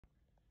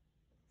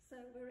So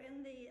we're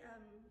in the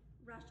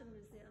Russian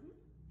Museum,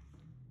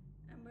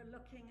 and we're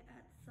looking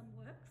at some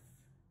works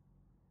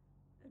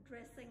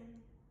addressing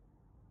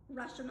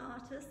Russian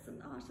artists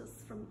and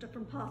artists from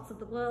different parts of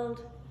the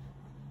world.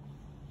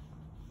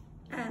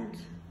 And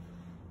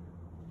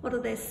what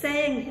are they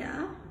saying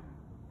here?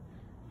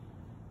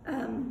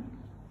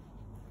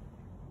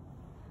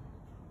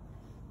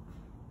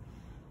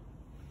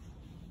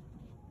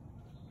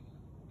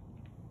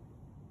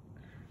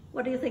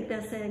 What do you think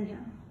they're saying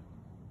here?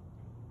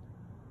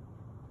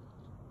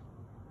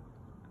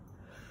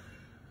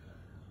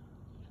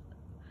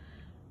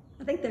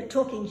 I think they're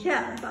talking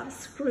here about a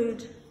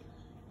screwed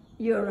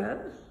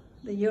euro.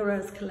 The euro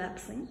is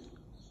collapsing.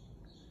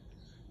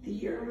 The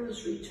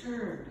euro's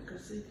returned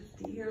because if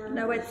the euro...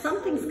 No, wait,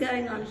 something's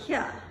going on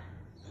here.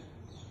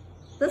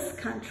 This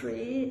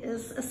country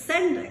is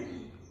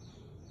ascending.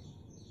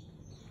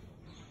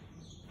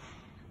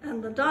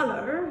 And the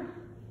dollar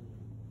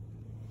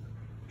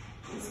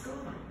is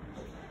gone.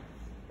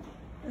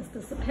 Is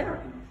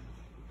disappearing.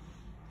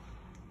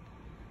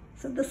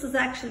 So this is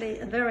actually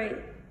a very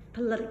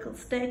political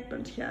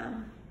statement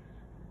here,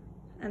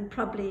 and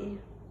probably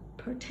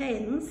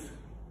pertains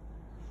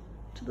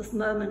to this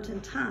moment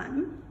in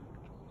time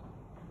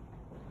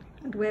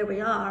and where we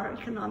are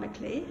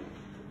economically.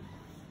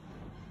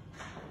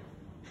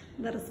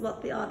 That is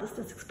what the artist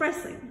is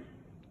expressing.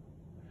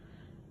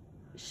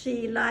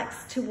 She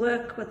likes to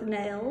work with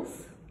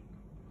nails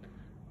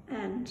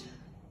and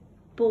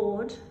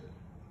board.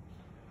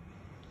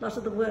 A lot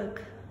of the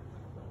work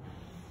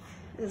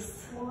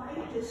is... Why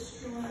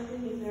destroy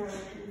the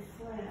American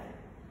flag?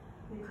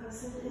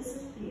 Because it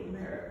isn't the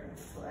American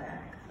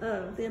flag.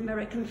 Oh, the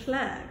American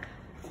flag.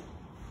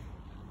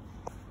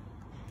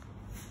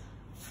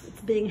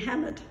 It's being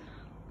hammered.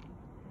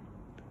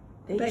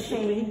 They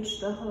basically changed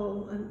the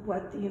whole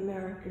what the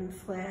American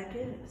flag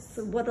is.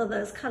 So what are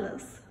those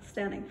colors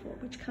standing for?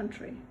 Which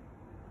country?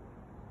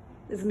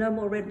 There's no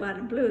more red, white,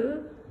 and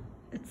blue.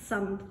 It's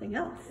something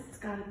else. It's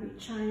got to be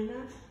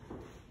China.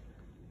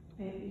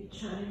 Maybe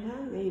China,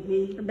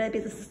 maybe... Maybe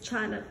this is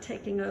China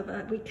taking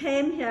over. We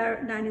came here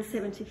in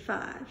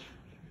 1975.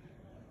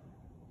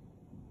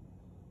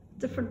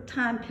 Different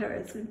time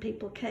periods when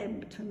people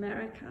came to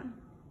America,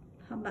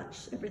 how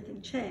much everything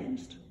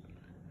changed.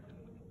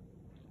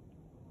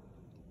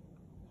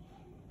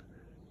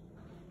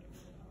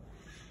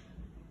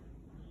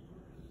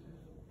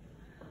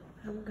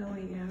 I'm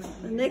going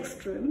out. The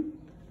next room,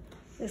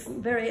 there's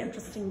some very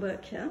interesting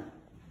work here.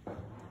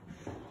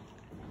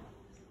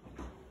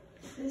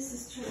 This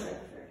is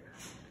terrific,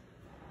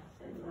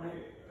 in my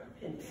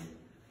opinion.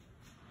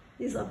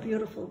 These are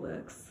beautiful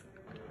works.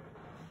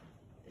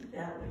 The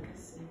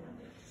delicacy of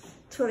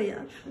it.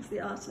 Turyev is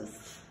the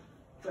artist.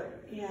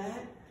 But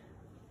yet,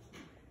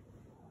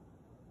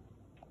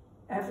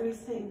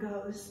 everything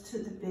goes to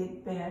the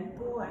big bad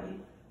boy.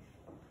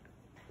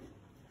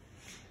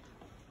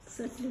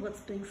 Certainly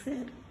what's being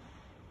said.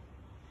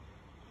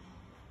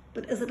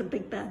 But is it a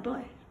big bad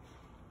boy?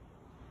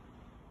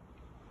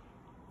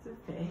 It's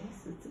a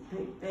face, it's a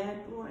big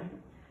bad boy,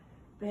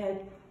 bad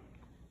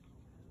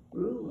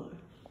ruler.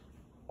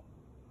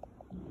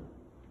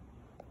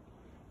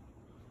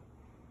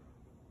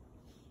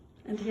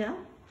 And here?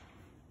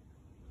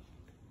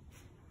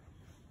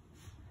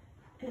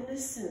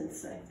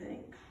 Innocence, I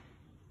think.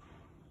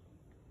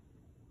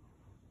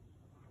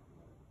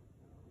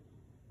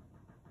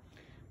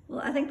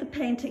 Well, I think the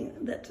painting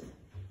that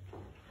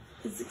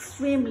is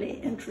extremely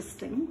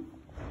interesting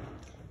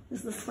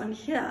is this one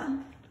here,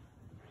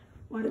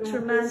 which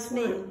reminds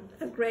me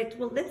a great,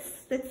 well,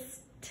 let's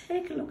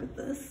take a look at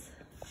this,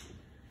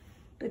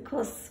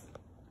 because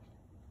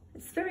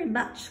it's very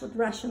much what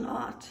Russian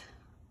art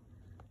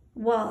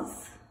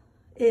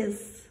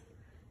is,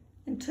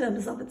 in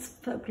terms of its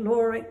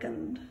folkloric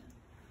and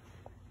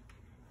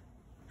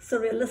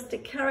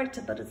surrealistic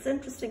character. But it's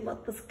interesting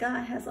what this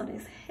guy has on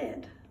his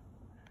head,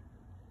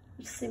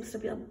 which seems to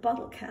be a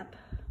bottle cap.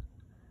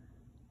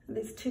 And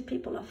these two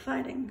people are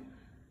fighting.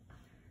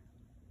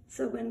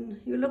 So when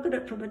you look at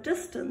it from a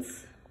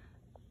distance,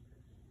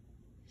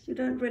 you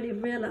don't really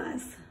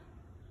realize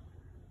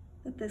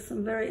that there's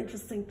some very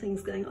interesting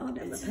things going on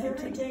in the painting.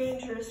 It's a very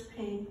dangerous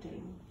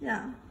painting.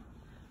 Yeah.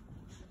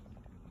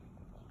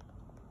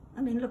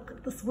 I mean, look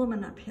at this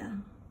woman up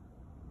here.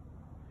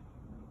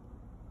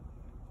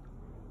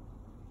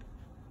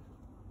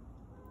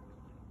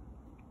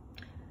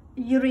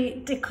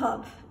 Yuri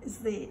Dikov is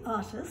the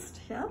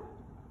artist here.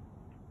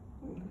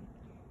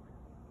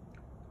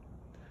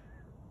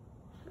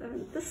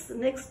 This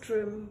next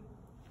room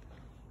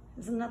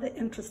is another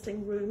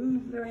interesting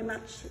room, very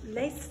much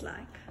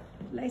lace-like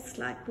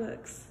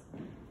works.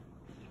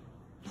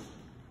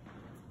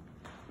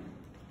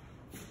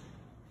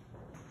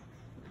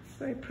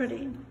 Very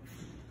pretty.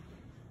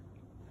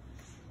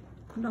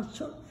 I'm not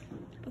sure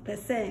what they're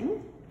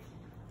saying.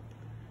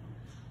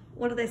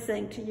 What are they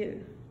saying to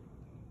you?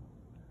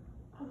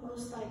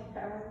 Almost like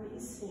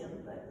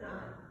paramecium, but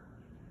not.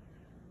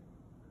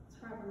 It's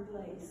probably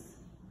lace.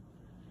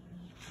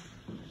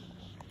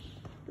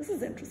 This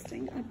is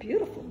interesting, a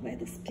beautiful way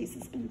this piece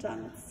has been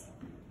done. It's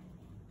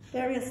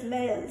various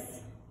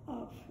layers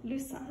of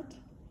lucite,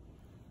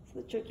 so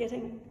that you're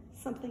getting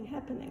something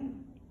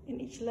happening in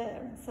each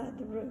layer inside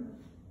the room.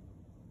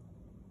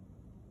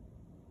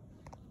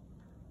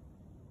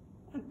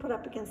 And put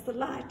up against the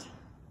light.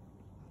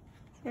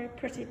 It's a very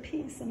pretty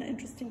piece and an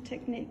interesting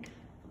technique.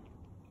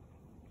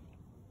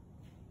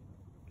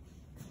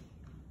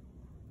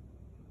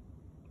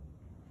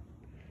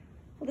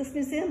 Well, this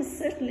museum is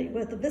certainly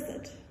worth a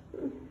visit.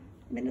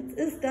 I mean,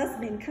 it does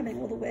mean coming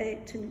all the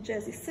way to New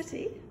Jersey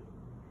City,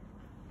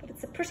 but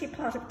it's a pretty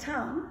part of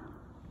town,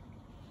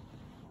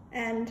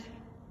 and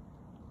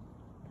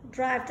the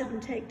drive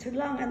didn't take too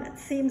long, and it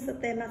seems that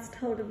they must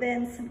hold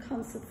events and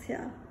concerts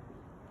here.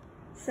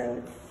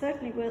 So it's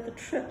certainly worth a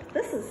trip.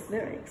 This is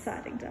very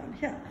exciting down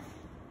here.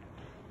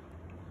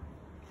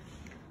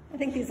 I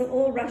think these are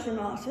all Russian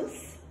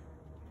artists,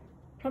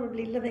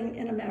 probably living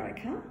in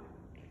America.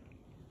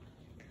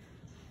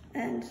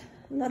 And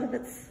a lot of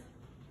it's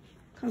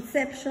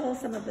conceptual,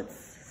 some of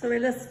it's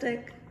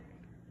surrealistic,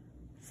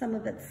 some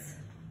of it's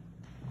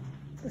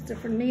with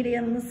different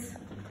mediums.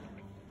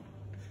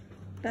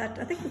 But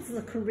I think this is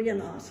a Korean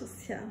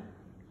artist here.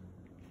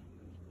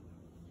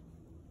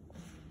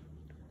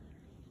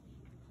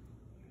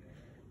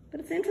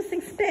 But it's an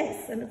interesting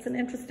space, and it's an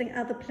interesting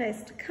other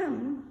place to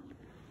come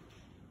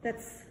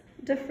that's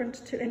different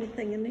to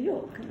anything in New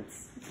York, and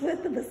it's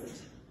worth a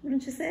visit,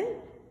 wouldn't you say?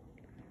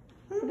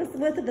 It's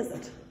worth a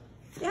visit.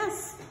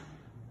 Yes.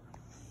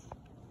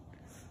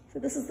 So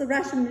this is the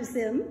Russian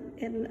Museum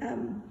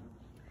in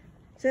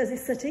Jersey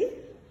City,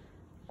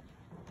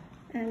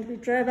 and we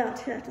drove out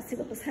here to see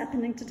what was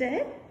happening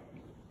today,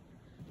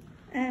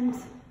 and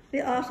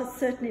the art is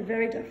certainly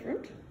very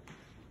different.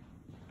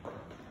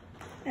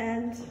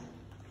 And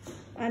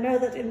I know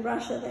that in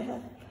Russia they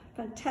have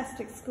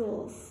fantastic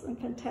schools and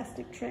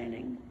fantastic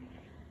training,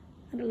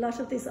 and a lot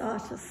of these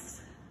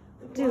artists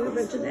do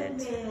originate.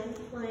 Wise old man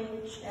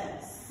playing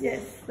chess.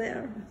 Yes,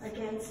 there.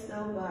 Against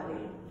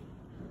nobody.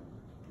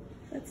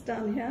 That's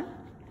down here.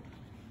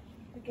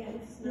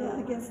 Against nobody.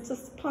 Yeah, against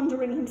just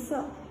pondering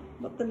himself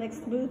what the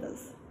next move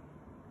is.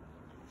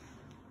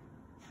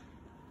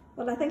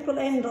 Well, I think we'll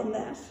end on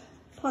that,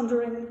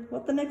 pondering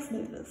what the next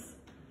move is.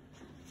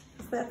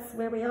 Because that's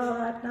where we are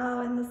right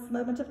now in this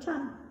moment of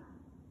time.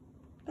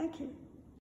 Thank you.